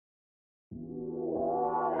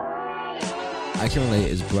I Can Relate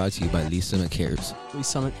is brought to you by Lee Summit Cares. Lee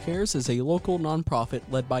Summit Cares is a local nonprofit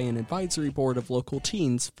led by an advisory board of local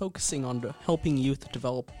teens focusing on helping youth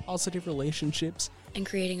develop positive relationships and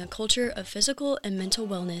creating a culture of physical and mental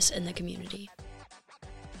wellness in the community.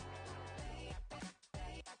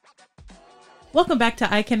 Welcome back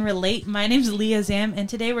to I Can Relate. My name is Leah Zam, and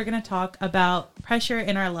today we're going to talk about pressure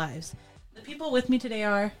in our lives. The people with me today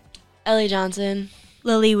are Ellie Johnson,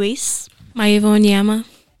 Lily Weiss, Maiva Onyama,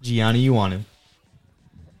 Gianni Iwanu.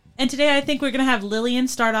 And today I think we're going to have Lillian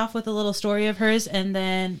start off with a little story of hers and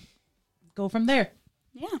then go from there.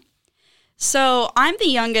 Yeah. So I'm the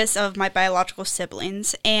youngest of my biological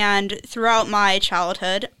siblings, and throughout my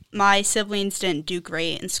childhood, my siblings didn't do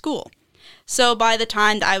great in school. So by the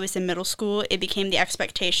time that I was in middle school, it became the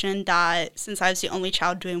expectation that since I was the only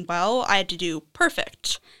child doing well, I had to do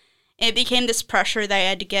perfect. It became this pressure that I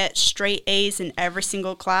had to get straight A's in every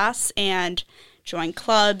single class and join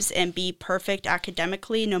clubs and be perfect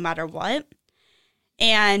academically no matter what.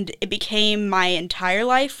 And it became my entire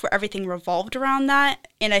life where everything revolved around that.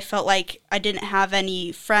 And I felt like I didn't have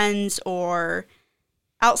any friends or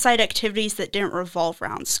outside activities that didn't revolve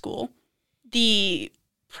around school. The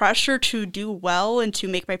pressure to do well and to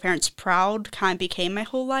make my parents proud kind of became my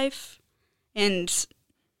whole life. And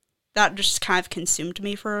that just kind of consumed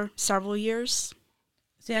me for several years.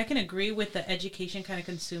 See, I can agree with the education kind of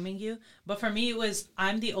consuming you. But for me, it was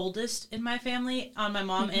I'm the oldest in my family on my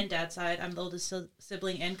mom and dad's side. I'm the oldest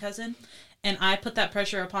sibling and cousin. And I put that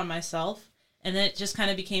pressure upon myself. And then it just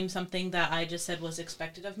kind of became something that I just said was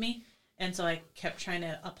expected of me. And so I kept trying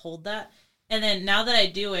to uphold that. And then now that I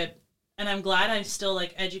do it, and I'm glad I'm still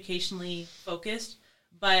like educationally focused,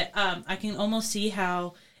 but I can almost see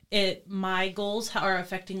how my goals are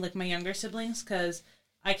affecting like my younger siblings, because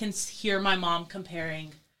I can hear my mom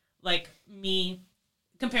comparing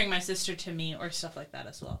my sister to me or stuff like that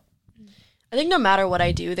as well. I think no matter what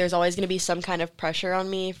I do, there's always going to be some kind of pressure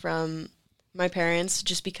on me from my parents,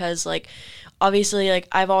 just because like obviously like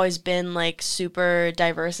I've always been like super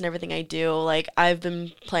diverse in everything I do. Like I've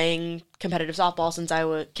been playing competitive softball since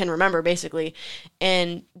I can remember basically,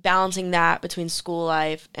 and balancing that between school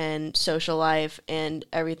life and social life and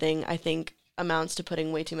everything I think amounts to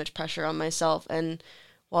putting way too much pressure on myself. And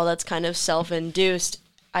while that's kind of self-induced,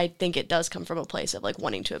 I think it does come from a place of like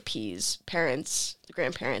wanting to appease parents,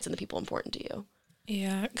 grandparents, and the people important to you.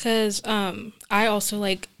 Yeah, because I also,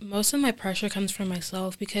 like, most of my pressure comes from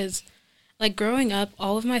myself because, like, growing up,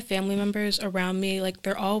 all of my family members around me, like,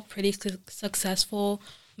 they're all pretty successful.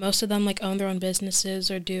 Most of them, like, own their own businesses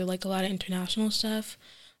or do, like, a lot of international stuff.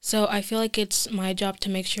 So I feel like it's my job to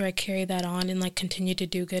make sure I carry that on and, like, continue to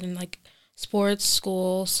do good in, like, sports,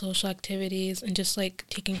 school, social activities, and just, like,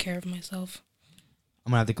 taking care of myself.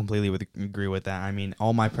 I'm going to have to completely agree with that. I mean,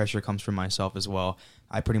 all my pressure comes from myself as well.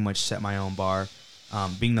 I pretty much set my own bar.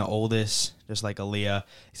 Being the oldest, just like Aaliyah,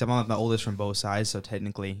 except I'm the oldest from both sides, so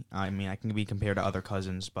technically, I mean, I can be compared to other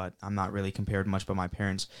cousins, but I'm not really compared much by my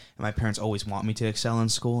parents. And my parents always want me to excel in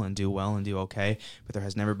school and do well and do okay, but there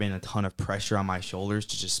has never been a ton of pressure on my shoulders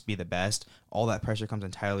to just be the best. All that pressure comes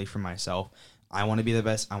entirely from myself. I want to be the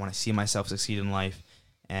best. I want to see myself succeed in life,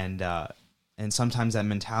 and sometimes that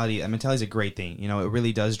mentality is a great thing. You know, it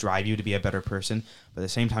really does drive you to be a better person, but at the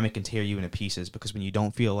same time, it can tear you into pieces, because when you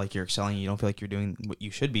don't feel like you're excelling, you don't feel like you're doing what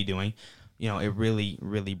you should be doing, you know, it really,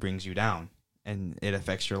 really brings you down, and it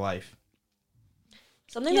affects your life.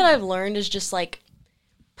 Something that I've learned is just, like,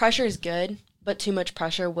 pressure is good, but too much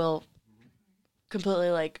pressure will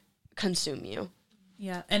completely, like, consume you.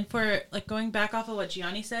 Yeah, and for, like, going back off of what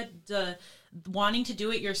Gianni said, the wanting to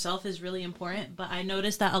do it yourself is really important, but I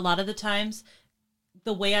noticed that a lot of the times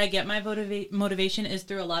the way I get my motivation is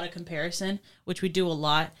through a lot of comparison, which we do a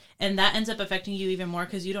lot, and that ends up affecting you even more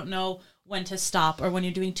because you don't know when to stop or when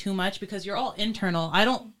you're doing too much, because you're all internal.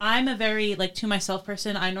 I'm a very, like, to myself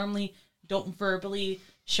person. I normally don't verbally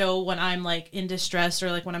show when I'm, like, in distress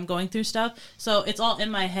or, like, when I'm going through stuff, so it's all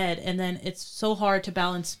in my head, and then it's so hard to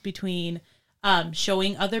balance between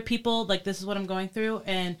showing other people, like, this is what I'm going through,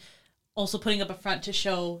 and also putting up a front to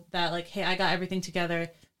show that, like, hey, I got everything together.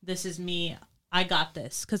 This is me. I got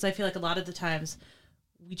this. Because I feel like a lot of the times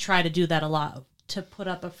we try to do that a lot, to put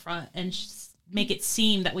up a front and make it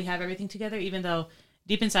seem that we have everything together, even though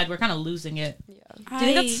deep inside we're kind of losing it. Yeah. Do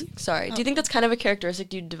you think that's kind of a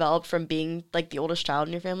characteristic you developed from being, like, the oldest child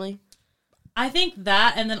in your family? I think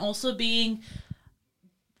that, and then also being,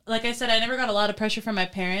 like I said, I never got a lot of pressure from my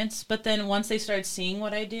parents, but then once they started seeing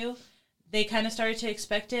what I do, they kind of started to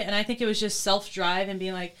expect it, and I think it was just self-drive and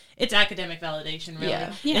being like, it's academic validation, really.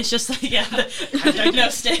 Yeah. It's just like, I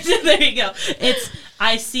diagnosed it. There you go.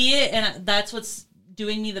 I see it, and that's what's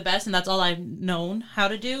doing me the best, and that's all I've known how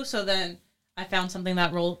to do, so then I found something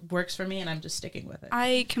that role works for me, and I'm just sticking with it.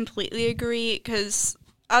 I completely agree because,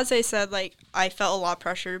 as I said, like, I felt a lot of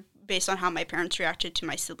pressure based on how my parents reacted to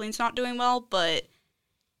my siblings not doing well, but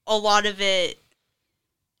a lot of it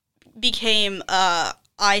became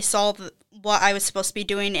I saw what I was supposed to be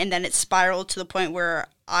doing, and then it spiraled to the point where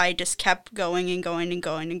I just kept going and going and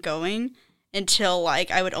going and going until,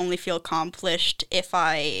 like, I would only feel accomplished if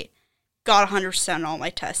I got 100% on all my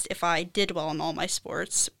tests, if I did well in all my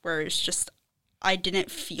sports, where it's just I didn't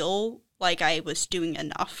feel like I was doing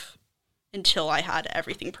enough until I had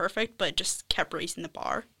everything perfect, but just kept raising the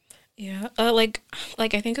bar. Yeah, like I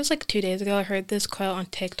think it was like 2 days ago. I heard this quote on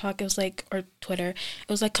TikTok. It was like, or Twitter. It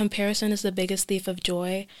was like, comparison is the biggest thief of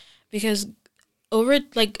joy, because over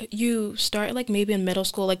like you start like maybe in middle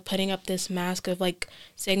school, like putting up this mask of like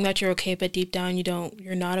saying that you're okay, but deep down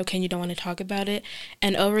you're not okay, and you don't want to talk about it.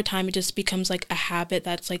 And over time, it just becomes like a habit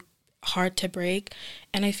that's like hard to break.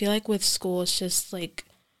 And I feel like with school, it's just like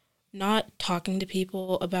not talking to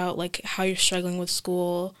people about like how you're struggling with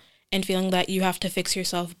school and feeling that you have to fix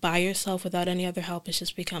yourself by yourself without any other help. It's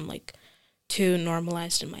just become like too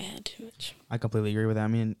normalized in my head too much. I completely agree with that. I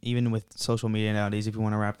mean, even with social media nowadays, if you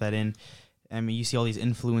want to wrap that in, I mean, you see all these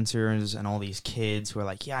influencers and all these kids who are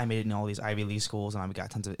like, yeah, I made it in all these Ivy League schools and I've got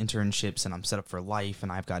tons of internships and I'm set up for life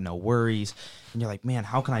and I've got no worries. And you're like, man,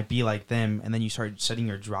 how can I be like them? And then you start setting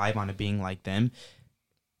your drive onto being like them.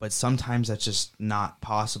 But sometimes that's just not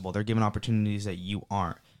possible. They're given opportunities that you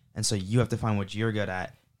aren't. And so you have to find what you're good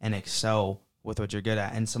at and excel with what you're good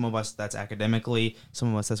at. And some of us, that's academically. Some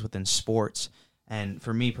of us, that's within sports. And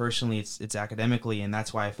for me personally, it's academically. And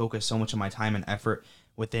that's why I focus so much of my time and effort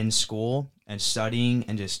within school and studying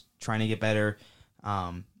and just trying to get better.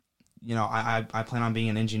 You know, I plan on being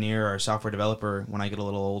an engineer or a software developer when I get a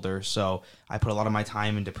little older. So I put a lot of my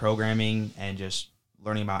time into programming and just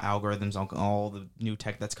learning about algorithms, all the new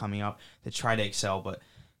tech that's coming up to try to excel. But,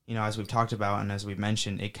 you know, as we've talked about and as we've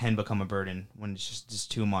mentioned, it can become a burden when it's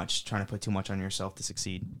just too much, trying to put too much on yourself to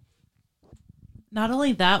succeed. Not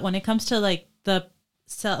only that, when it comes to like the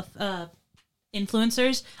self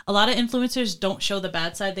influencers, a lot of influencers don't show the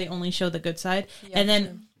bad side, they only show the good side. Yeah, and then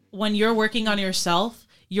true. when you're working on yourself,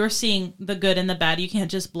 you're seeing the good and the bad. You can't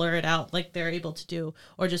just blur it out like they're able to do,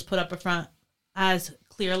 or just put up a front as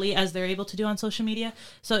clearly as they're able to do on social media.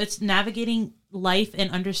 So it's navigating life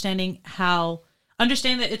and understanding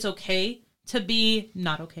that it's okay to be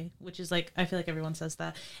not okay, which is like, I feel like everyone says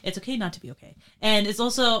that. It's okay not to be okay. And it's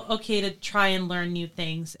also okay to try and learn new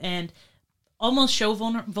things and almost show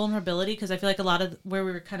vulnerability, because I feel like a lot of where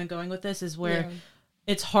we were kind of going with this is where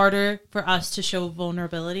it's harder for us to show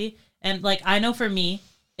vulnerability. And like, I know for me,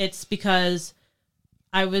 it's because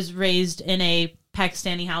I was raised in a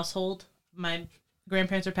Pakistani household. My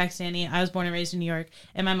grandparents are Pakistani. I was born and raised in New York,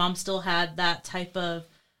 and my mom still had that type of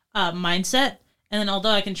mindset. And then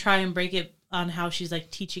although I can try and break it on how she's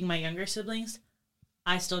like teaching my younger siblings,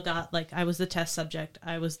 I still got like, I was the test subject.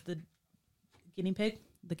 I was the guinea pig.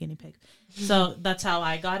 So that's how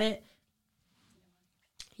I got it.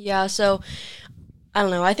 Yeah, so I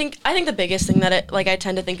don't know. I think the biggest thing that I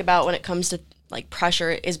tend to think about when it comes to like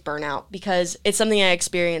pressure is burnout, because it's something I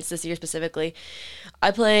experienced this year specifically.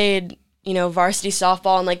 I played, varsity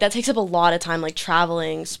softball, and like that takes up a lot of time, like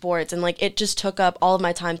traveling, sports, and like it just took up all of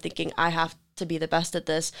my time thinking I have to be the best at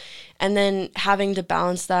this. And then having to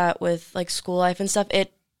balance that with like school life and stuff,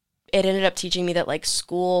 it ended up teaching me that like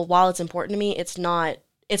school, while it's important to me, it's not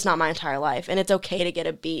my entire life, and it's okay to get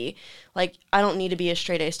a B. Like, I don't need to be a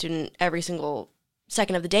straight A student every single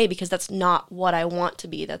second of the day, because that's not what I want to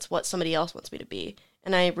be. That's what somebody else wants me to be.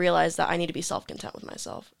 And I realized that I need to be self-content with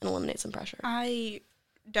myself and eliminate some pressure. I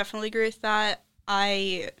definitely agree with that.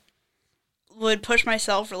 I would push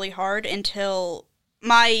myself really hard until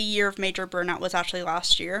my year of major burnout was actually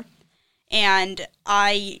last year. And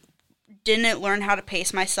I didn't learn how to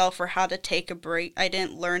pace myself or how to take a break. I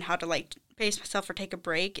didn't learn how to like pace myself or take a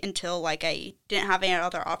break until like I didn't have any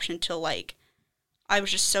other option, until like I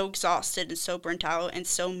was just so exhausted and so burnt out and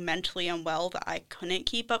so mentally unwell that I couldn't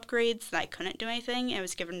keep up grades, that I couldn't do anything. I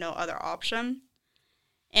was given no other option.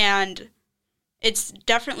 And it's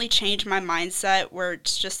definitely changed my mindset, where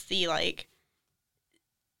it's just the like,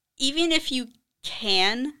 even if you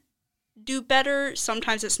can do better,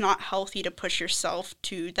 sometimes it's not healthy to push yourself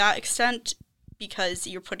to that extent, because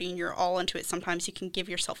you're putting your all into it. Sometimes you can give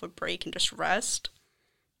yourself a break and just rest.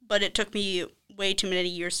 But it took me way too many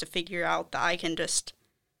years to figure out that I can just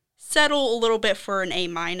settle a little bit for an A-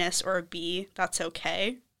 or a B. That's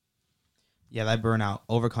okay. Yeah, that burnout,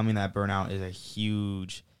 overcoming that burnout is a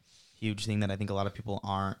huge thing that I think a lot of people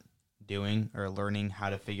aren't doing or learning how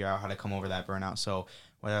to figure out how to come over that burnout. So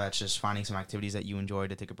whether that's just finding some activities that you enjoy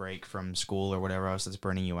to take a break from school or whatever else that's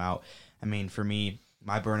burning you out. I mean, for me,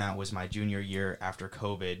 my burnout was my junior year after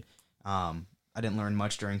COVID. I didn't learn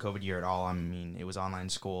much during COVID year at all. I mean, it was online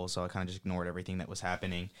school, so I kind of just ignored everything that was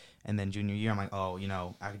happening. And then junior year, I'm like, oh,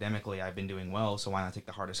 academically, I've been doing well, so why not take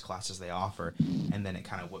the hardest classes they offer? And then it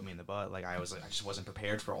kind of whipped me in the butt. Like, I just wasn't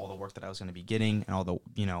prepared for all the work that I was going to be getting and all the,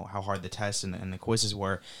 how hard the tests and the quizzes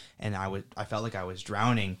were. And I felt like I was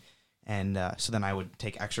drowning. And so then I would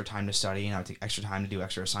take extra time to study, and I would take extra time to do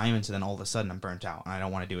extra assignments, and then all of a sudden I'm burnt out, and I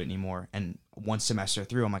don't want to do it anymore. And one semester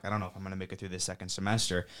through, I'm like, I don't know if I'm going to make it through this second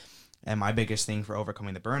semester. And my biggest thing for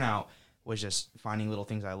overcoming the burnout was just finding little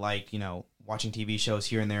things I like, watching TV shows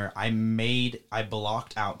here and there. I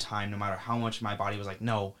blocked out time no matter how much my body was like,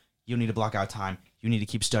 no, you need to block out time. You need to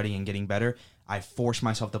keep studying and getting better. I forced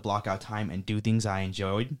myself to block out time and do things I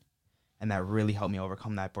enjoyed. And that really helped me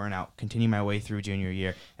overcome that burnout, continue my way through junior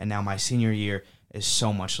year. And now my senior year is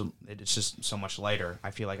it's just so much lighter. I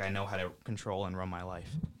feel like I know how to control and run my life.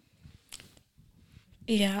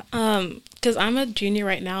 Yeah, because I'm a junior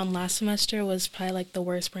right now, and last semester was probably, like, the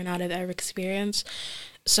worst burnout I've ever experienced.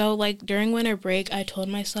 So, like, during winter break, I told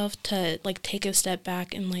myself to, like, take a step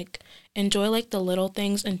back and, like, enjoy, like, the little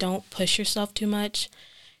things and don't push yourself too much.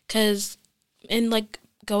 Because in, like,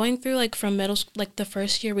 going through, like, from middle school, like, the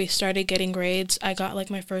first year we started getting grades, I got, like,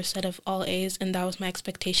 my first set of all A's, and that was my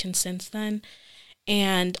expectation since then.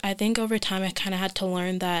 And I think over time I kind of had to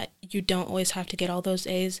learn that you don't always have to get all those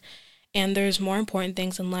A's. And there's more important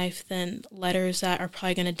things in life than letters that are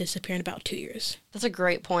probably going to disappear in about 2 years. That's a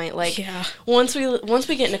great point. Like, yeah. once we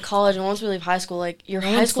get into college and once we leave high school, like, your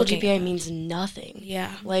high school GPA means nothing.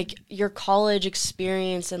 Yeah. Like, your college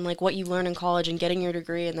experience and, like, what you learn in college and getting your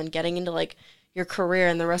degree and then getting into, like, your career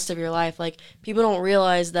and the rest of your life. Like, people don't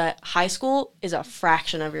realize that high school is a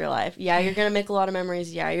fraction of your life. Yeah, you're going to make a lot of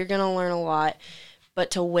memories. Yeah, you're going to learn a lot.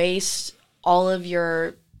 But to waste all of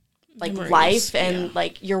your Memories, life and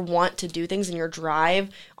like your want to do things and your drive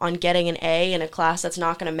on getting an A in a class that's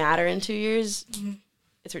not going to matter in 2 years,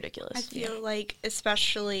 it's ridiculous. I feel like,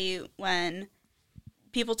 especially when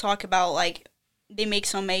people talk about, like, they make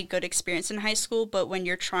so many good experiences in high school, but when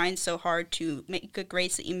you're trying so hard to make good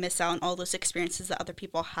grades that you miss out on all those experiences that other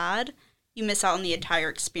people had, you miss out on the entire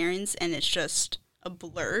experience, and it's just a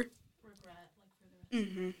blur.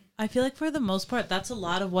 I feel like for the most part, that's a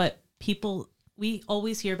lot of what we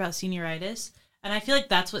always hear about senioritis. And I feel like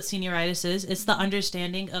that's what senioritis is. It's the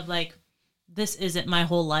understanding of, like, this isn't my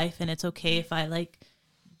whole life, and it's okay if I, like,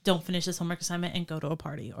 don't finish this homework assignment and go to a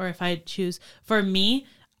party. Or if I choose, for me,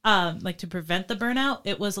 like, to prevent the burnout,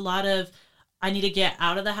 it was a lot of, I need to get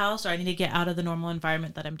out of the house, or I need to get out of the normal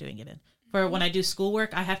environment that I'm doing it in. For when I do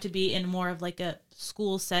schoolwork, I have to be in more of, like, a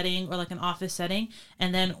school setting or, like, an office setting.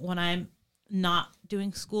 And then when I'm not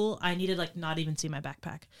doing school, I need to, like, not even see my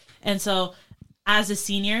backpack. And so as a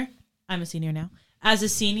senior, I'm a senior now. As a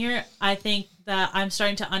senior, I think that I'm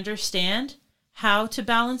starting to understand how to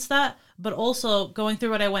balance that, but also going through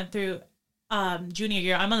what I went through junior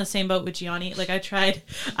year, I'm on the same boat with Gianni. Like, I tried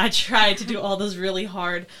to do all those really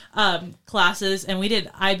hard classes, and we did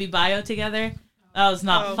IB Bio together. That was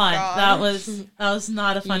not fun. God. That was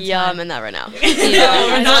not a fun time. Yeah, I'm in that right now.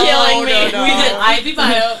 You're not killing me. No. We did IB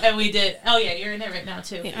Bio, and we did. Oh yeah, you're in it right now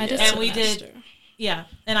too. Yeah, I did and we semester. did. Yeah,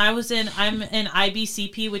 and I'm in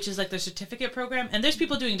IBCP, which is like the certificate program, and there's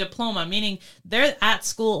people doing diploma, meaning they're at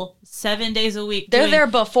school 7 days a week. They're there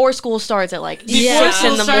before school starts at, like, before 6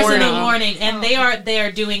 school in the starts morning. in the morning, and they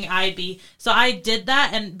are doing IB. So I did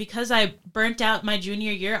that, and because I burnt out my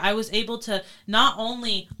junior year, I was able to not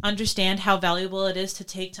only understand how valuable it is to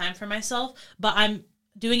take time for myself, but I'm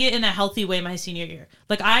doing it in a healthy way my senior year.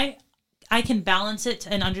 Like, I can balance it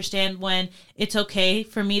and understand when it's okay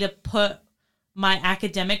for me to put my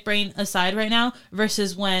academic brain aside right now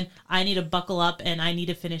versus when I need to buckle up and I need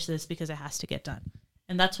to finish this because it has to get done.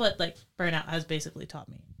 And that's what, like, burnout has basically taught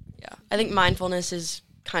me. Yeah, I think mindfulness is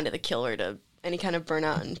kind of the killer to any kind of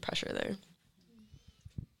burnout and pressure there.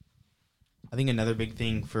 I think another big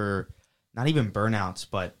thing for not even burnouts,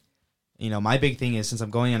 but, my big thing is, since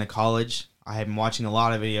I'm going into college, I have been watching a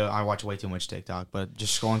lot of video. I watch way too much TikTok, but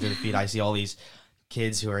just scrolling through the feed, I see all these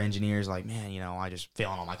kids who are engineers like, man, I just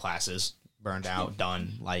fail in all my classes, burned out,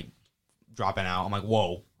 done, like, dropping out. I'm like,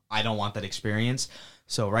 whoa, I don't want that experience.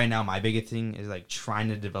 So right now, my biggest thing is, like, trying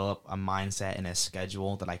to develop a mindset and a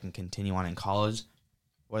schedule that I can continue on in college,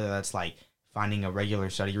 whether that's, like, finding a regular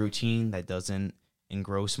study routine that doesn't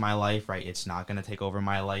engross my life, right? It's not going to take over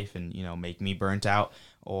my life and, make me burnt out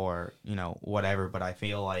or, whatever. But I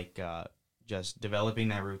feel like just developing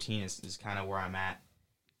that routine is kind of where I'm at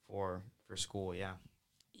for school, yeah.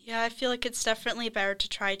 Yeah, I feel like it's definitely better to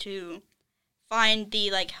try to find the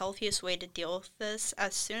like healthiest way to deal with this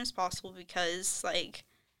as soon as possible, because like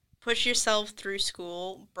push yourself through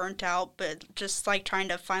school, burnt out, but just like trying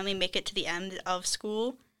to finally make it to the end of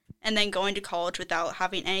school and then going to college without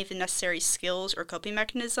having any of the necessary skills or coping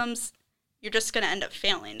mechanisms, you're just going to end up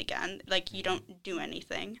failing again. Like, you don't do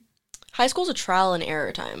anything. High school's a trial and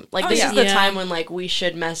error time. Like, Oh, this yeah. is the Yeah. time when, like, we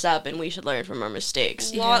should mess up and we should learn from our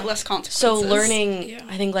mistakes. A lot less consequences. So learning, Yeah.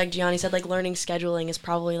 I think like Gianni said, like learning scheduling is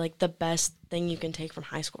probably like the best thing you can take from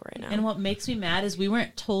high school right now. And what makes me mad is we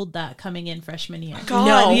weren't told that coming in freshman year. God,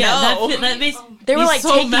 No. Yeah, no. that makes They were me like,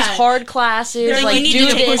 so take mad. these hard classes, They're like you need do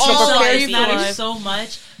to this to push prepare yourself. you It for matters life. so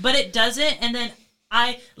much, but it doesn't. And then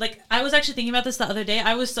I was actually thinking about this the other day.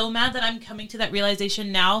 I was so mad that I'm coming to that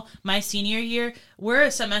realization now. My senior year, we're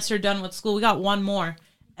a semester done with school. We got one more,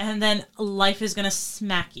 and then life is gonna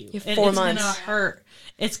smack you. You have And 4 it's months. gonna hurt.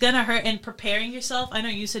 It's gonna hurt. And preparing yourself. I know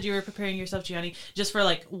you said you were preparing yourself, Gianni, just for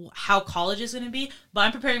like how college is gonna be. But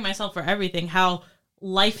I'm preparing myself for everything. How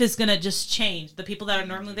life is gonna just change. The people that are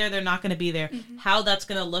normally there, they're not gonna be there. How that's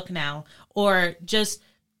gonna look now, or just.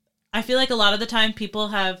 I feel like a lot of the time people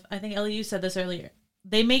have. I think Ellie, you said this earlier.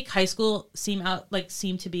 They make high school seem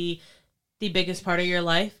to be the biggest part of your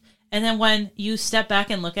life, and then when you step back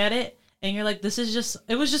and look at it, and you're like,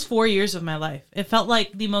 it was just 4 years of my life. It felt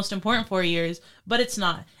like the most important 4 years, but it's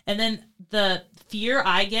not. And then the fear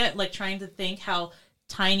I get, like trying to think how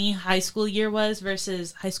tiny high school year was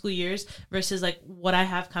versus high school years versus like what I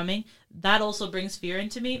have coming, that also brings fear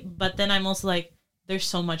into me. But then I'm also like, there's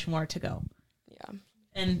so much more to go. Yeah.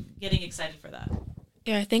 And getting excited for that.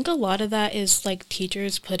 Yeah, I think a lot of that is like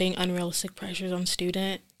teachers putting unrealistic pressures on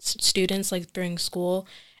students like during school,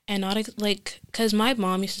 and not like, because my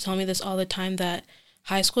mom used to tell me this all the time, that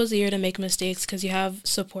high school is the year to make mistakes because you have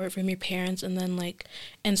support from your parents, and then like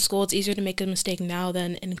in school it's easier to make a mistake now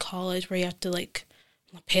than in college where you have to like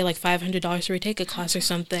pay like $500 to retake a class or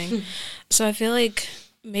something. So I feel like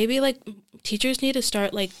maybe like teachers need to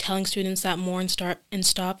start like telling students that more and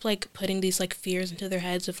stop like putting these like fears into their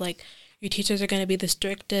heads of like, your teachers are going to be the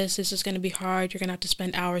strictest, this is going to be hard, you're going to have to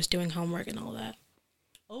spend hours doing homework and all that.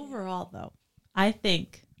 Overall, though, I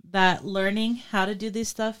think that learning how to do this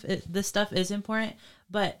stuff is important.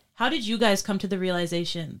 But how did you guys come to the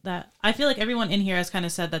realization that, I feel like everyone in here has kind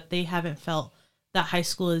of said that they haven't felt that high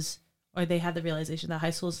school is, or they had the realization that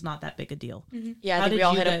high school is not that big a deal. Yeah, I How think we did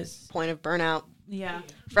all you hit guys- a point of burnout. Yeah.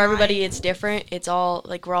 For everybody, it's different. It's all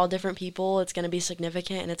like we're all different people. It's gonna be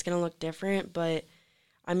significant and it's gonna look different. But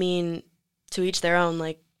I mean, to each their own.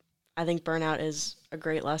 Like, I think burnout is a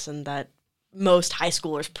great lesson that most high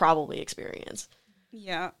schoolers probably experience.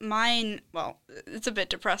 Yeah, mine, well, it's a bit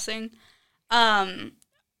depressing.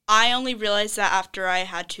 I only realized that after I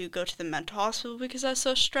had to go to the mental hospital because I was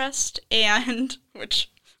so stressed, and,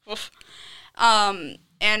 which, oof. And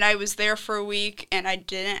I was there for a week, and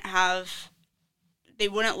they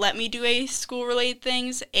wouldn't let me do any school-related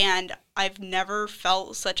things, and I've never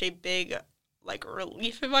felt such a big, like,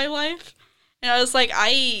 relief in my life. And I was like,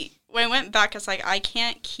 when I went back, I was like, I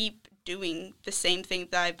can't keep doing the same thing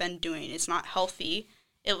that I've been doing. It's not healthy.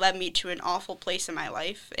 It led me to an awful place in my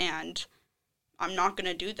life, and I'm not going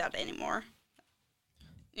to do that anymore.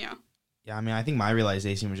 Yeah. Yeah, I mean, I think my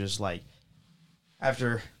realization was just like,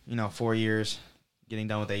 after, 4 years, getting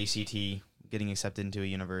done with the ACT, getting accepted into a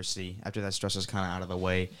university, after that stress is kind of out of the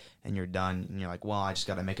way and you're done, and you're like, well, I just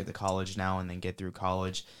got to make it to college now and then get through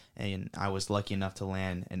college. And I was lucky enough to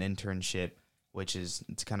land an internship, which is,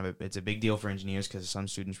 it's a big deal for engineers because some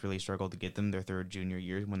students really struggle to get them their third junior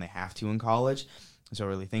year when they have to in college. So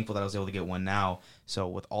really thankful that I was able to get one now. So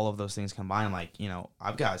with all of those things combined, like,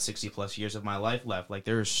 I've got 60 plus years of my life left. Like,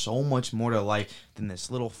 there is so much more to life than this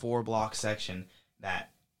little 4-block section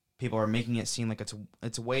that people are making it seem like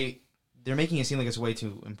they're making it seem like it's way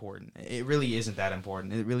too important. It really isn't that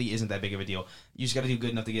important. It really isn't that big of a deal. You just got to do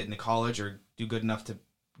good enough to get into college or do good enough to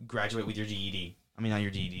graduate with your GED. I mean, not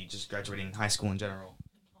your GED, just graduating high school in general.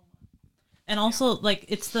 And also, like,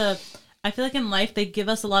 I feel like in life, they give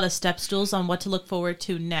us a lot of step stools on what to look forward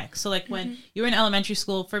to next. So, like, when you were in elementary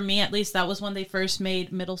school, for me, at least, that was when they first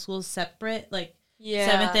made middle schools separate, like,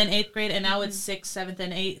 7th and 8th grade, and now it's 6th, 7th,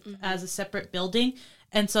 and 8th as a separate building.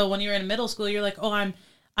 And so when you're in middle school, you're like, oh, I'm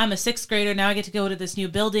a 6th grader, now I get to go to this new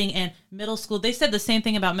building. And middle school, they said the same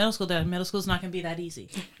thing about middle school, that middle school's not going to be that easy.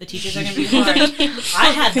 The teachers are going to be hard.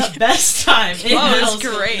 I had the best time in middle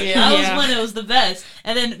school. Great. That Yeah. was when it was the best.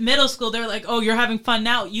 And then middle school, they're like, oh, you're having fun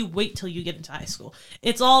now. You wait till you get into high school.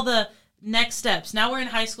 It's all the next steps. Now we're in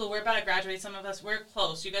high school. We're about to graduate. Some of us, we're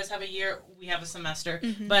close. You guys have a year. We have a semester.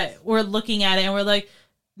 But we're looking at it, and we're like,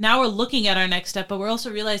 now we're looking at our next step, but we're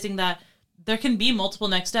also realizing that there can be multiple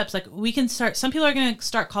next steps. Like we can start, some people are going to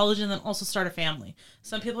start college and then also start a family.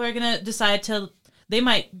 Some people are going to decide they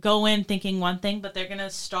might go in thinking one thing, but they're going to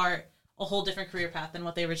start a whole different career path than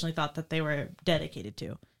what they originally thought that they were dedicated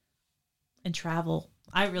to. And travel.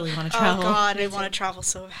 I really want to travel. Oh God, I want to travel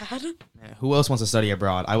so bad. Yeah, who else wants to study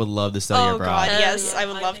abroad? I would love to study Oh abroad. God, yes, I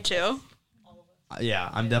would love to. Yeah,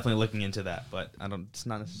 I'm definitely looking into that, but it's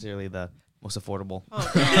not necessarily the most affordable.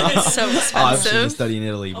 Oh God, it's so Option to expensive. study in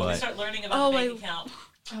Italy, We but start learning about the bank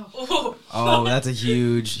account. that's a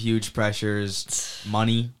huge pressures.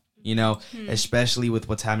 Money, especially with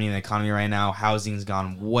what's happening in the economy right now. Housing's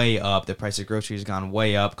gone way up. The price of groceries has gone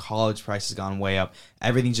way up. College price has gone way up.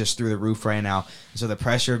 Everything's just through the roof right now. So the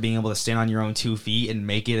pressure of being able to stand on your own 2 feet and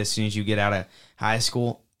make it as soon as you get out of high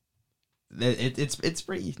school, it's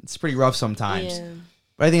pretty rough sometimes. Yeah.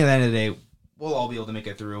 But I think at the end of the day, we'll all be able to make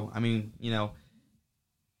it through. I mean, you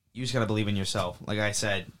just got to believe in yourself. Like I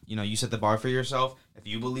said, you set the bar for yourself. If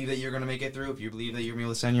you believe that you're going to make it through, if you believe that you're going to be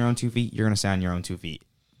able to stand on your own 2 feet, you're going to stand on your own 2 feet.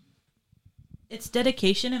 It's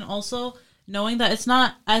dedication, and also knowing that it's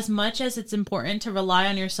not as much as it's important to rely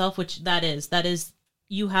on yourself, which that is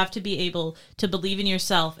you have to be able to believe in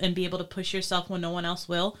yourself and be able to push yourself when no one else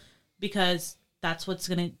will, because that's what's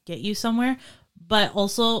going to get you somewhere. But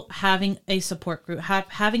also having a support group,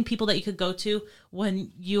 having people that you could go to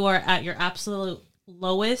when you are at your absolute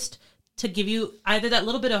lowest to give you either that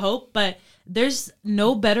little bit of hope, but there's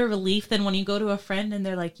no better relief than when you go to a friend and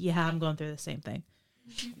they're like, yeah, I'm going through the same thing.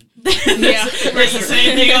 Yeah, It's the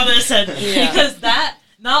same thing on this end. Yeah. Because that,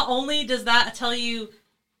 not only does that tell you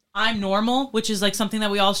I'm normal, which is like something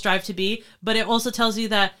that we all strive to be, but it also tells you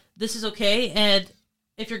that this is okay. And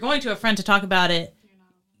if you're going to a friend to talk about it,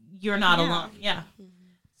 you're not alone. Yeah.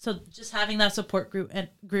 So just having that support group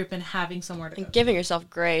and having somewhere to go. And giving yourself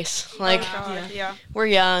grace. Like, yeah. we're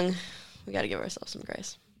young. We got to give ourselves some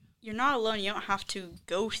grace. You're not alone. You don't have to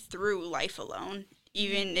go through life alone,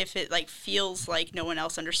 even if it feels like no one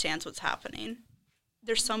else understands what's happening.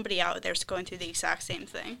 There's somebody out there going through the exact same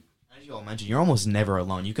thing. As you all mentioned, you're almost never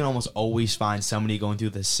alone. You can almost always find somebody going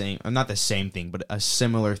through the same, or not the same thing, but a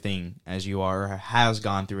similar thing as you are, or has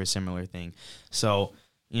gone through a similar thing. So,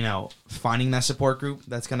 finding that support group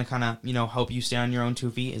that's going to kind of, help you stand on your own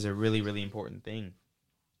 2 feet is a really, really important thing.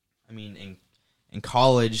 I mean, in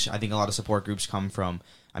college, I think a lot of support groups come from,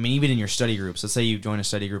 even in your study groups. Let's say you join a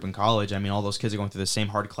study group in college. All those kids are going through the same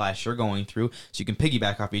hard class you're going through, so you can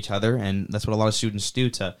piggyback off each other, and that's what a lot of students do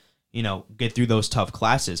to, get through those tough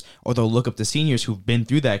classes. Or they'll look up to seniors who've been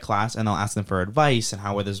through that class, and they'll ask them for advice and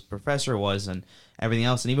how this professor was and everything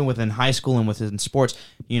else. And even within high school and within sports,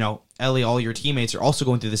 Ellie, all your teammates are also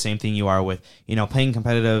going through the same thing you are with, playing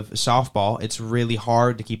competitive softball. It's really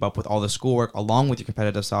hard to keep up with all the schoolwork along with your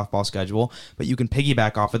competitive softball schedule, but you can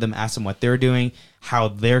piggyback off of them, ask them what they're doing, how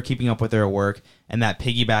they're keeping up with their work, and that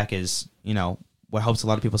piggyback is, what helps a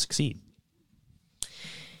lot of people succeed.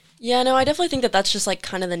 Yeah, no, I definitely think that that's just like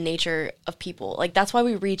kind of the nature of people. Like that's why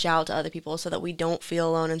we reach out to other people, so that we don't feel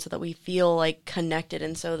alone and so that we feel like connected,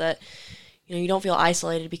 and so that, you don't feel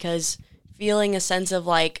isolated, because feeling a sense of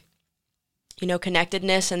like,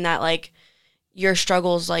 connectedness and that like your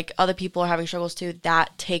struggles, like other people are having struggles too,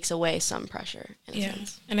 that takes away some pressure in a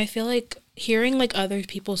sense. And I feel like hearing like other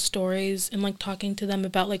people's stories and like talking to them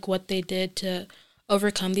about like what they did to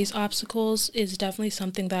overcome these obstacles is definitely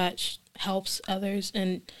something that helps others,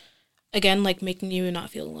 and again, like making you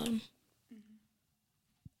not feel alone.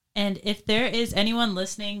 And if there is anyone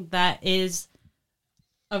listening that is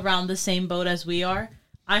around the same boat as we are,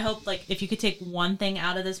 I hope like if you could take one thing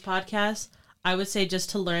out of this podcast, I would say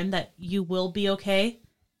just to learn that you will be okay,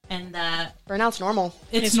 and that Burnout's normal.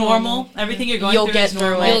 it's normal. Everything you're going You'll through get is through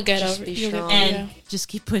normal. it. You'll get Just over be it. You'll get- strong. And just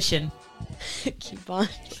keep pushing. Keep on.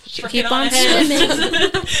 Keep on swimming.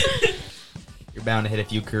 You're bound to hit a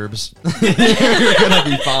few curbs. You're going to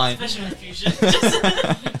be fine. Especially with fusion.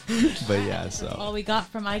 But yeah, so. All we got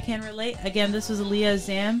from I Can Relate. Again, this was Aaliyah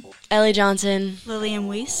Zam. Ellie Johnson. Lillian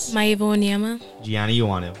Weiss. Maiva Onyema. Gianni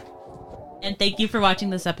Ioanu. And thank you for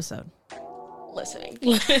watching this episode. Listening.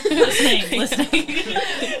 Listening.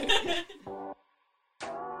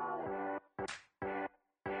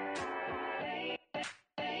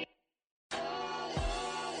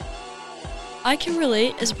 I Can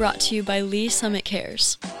Relate is brought to you by Lee Summit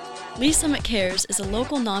Cares. Lee Summit Cares is a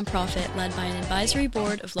local nonprofit led by an advisory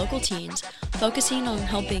board of local teens focusing on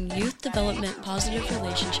helping youth development positive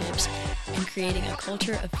relationships and creating a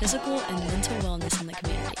culture of physical and mental wellness in the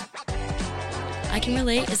community. I Can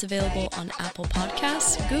Relate is available on Apple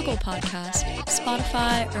Podcasts, Google Podcasts,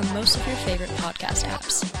 Spotify, or most of your favorite podcast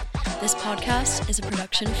apps. This podcast is a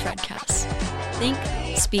production of Fredcast. Think,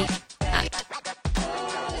 speak,